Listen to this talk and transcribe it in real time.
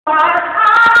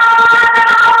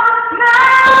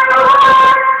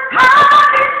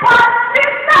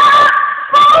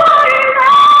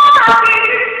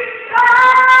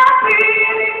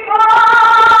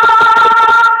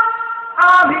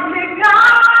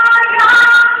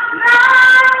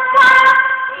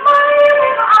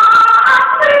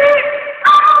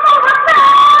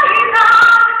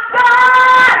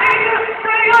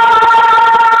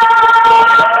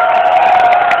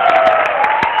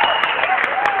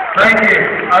Thank you,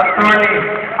 Attorney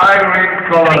Irene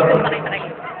Collins.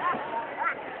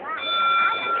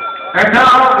 And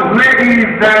now,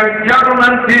 ladies and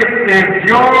gentlemen, this is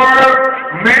your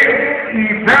main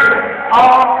event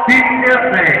of the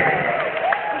evening.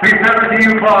 Presented to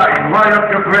you by Ryan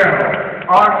Gabriel,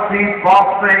 RC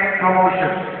Boxing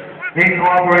Promotions, in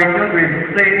cooperation with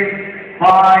State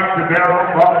by Gabriel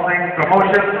Boxing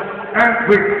Promotions, and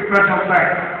with special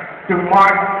thanks to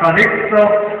Mark Calixto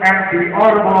and the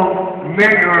Honorable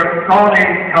Mayor Tony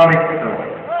Calixto.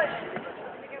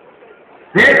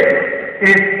 This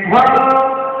is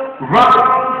 12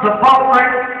 rounds of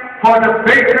boxing for the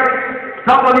vacant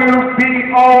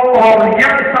WBO or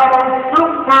Youngstown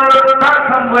Super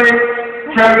Bantamweight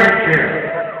Championship.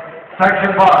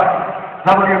 Section 5,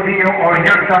 WBO or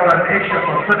Youngstown and Asia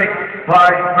Pacific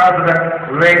Vice President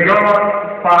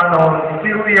Rayon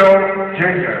Panosilio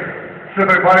Jr.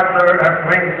 Supervisor at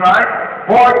ringside,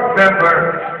 Board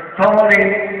Member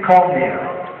Tony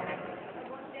Colbia.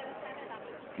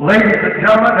 Ladies and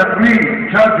gentlemen, the three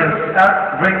judges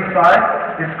at ringside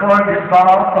is going to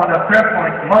solve on a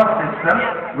 10-point mark system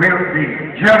will be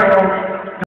Gerald